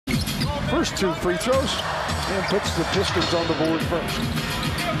first 2 free throws and puts the Pistons on the board first.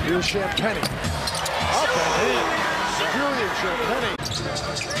 Here's Champagnie. Up and in. Julian Champagnie.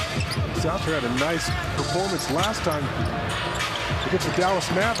 Souter had a nice performance last time against the Dallas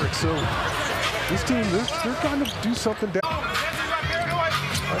Mavericks, so this team, they're trying to do something down.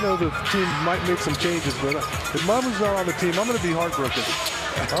 I know the team might make some changes, but if Mama's not on the team, I'm going to be heartbroken.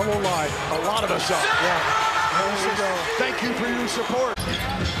 I won't lie. A lot of us are. Yeah. There you go. Thank you for your support.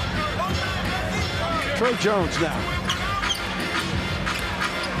 Trey Jones now.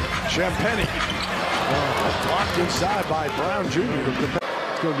 Champagnie. Blocked inside by Brown Jr.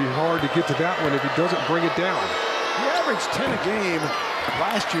 It's going to be hard to get to that one if he doesn't bring it down. He averaged 10 a game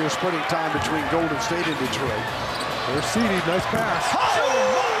last year, splitting time between Golden State and Detroit. There's CD, nice pass. Oh,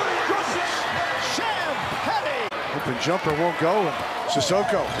 my goodness! Champagnie! Open jumper won't go, and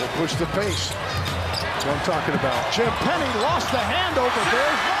Sissoko will push the pace. That's what I'm talking about. Champagnie lost the handover.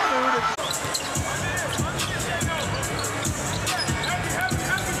 There's Manu.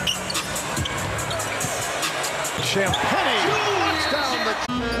 Champagnie knocks down the...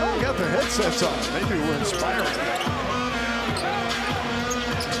 Oh, got the headsets on. Maybe we're inspiring.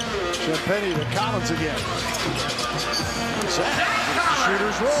 Champagnie to Collins again. Zach,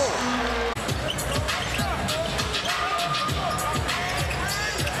 shooters roll.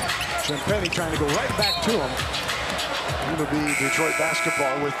 Champagnie trying to go right back to him. It'll be Detroit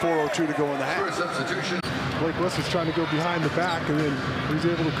basketball with 4:02 to go in the half. Substitution. Blake Wesley's trying to go behind the back, and then he's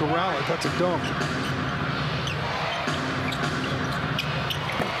able to corral it. That's a dunk.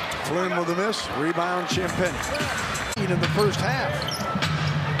 Flynn with a miss. Rebound, Champagnie. In the first half.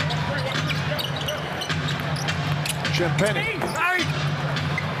 Champagnie.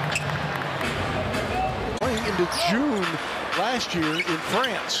 Playing into June last year in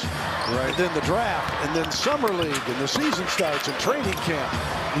France. Right. And then the draft, and then summer league, and the season starts, and training camp.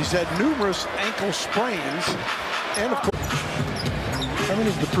 He's had numerous ankle sprains, and of course. I mean,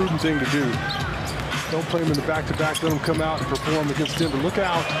 it's the prudent thing to do. Don't play him in the back-to-back. Let him come out and perform against Denver. Look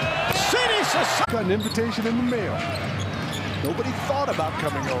out. Got an invitation in the mail. Nobody thought about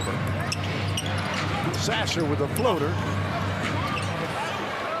coming over. Sasser with a floater.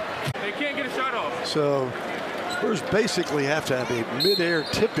 They can't get a shot off. So Spurs basically have to have a mid-air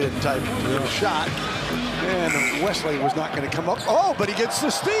tip-in type shot. And Wesley was not going to come up. Oh, but he gets the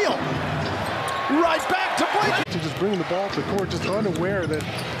steal. Right back to Blake. To just bringing the ball to the court, just unaware that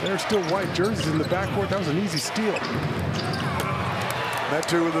there's still white jerseys in the backcourt. That was an easy steal. That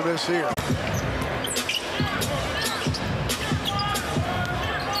 2 with a miss here.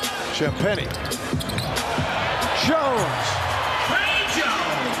 Champagnie. Jones.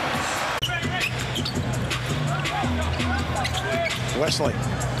 Wesley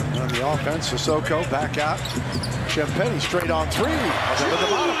on the offense. Sissoko back out. Champagnie straight on 3. At the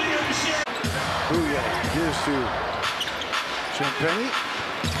bottom. Bouye gives to Champagnie.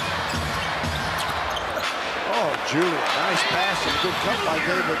 Oh, Julian. Nice pass and good cut by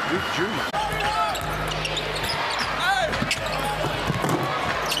David Duke Jr.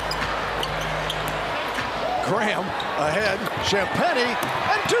 Graham ahead. Champagnie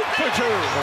and Duke for 2.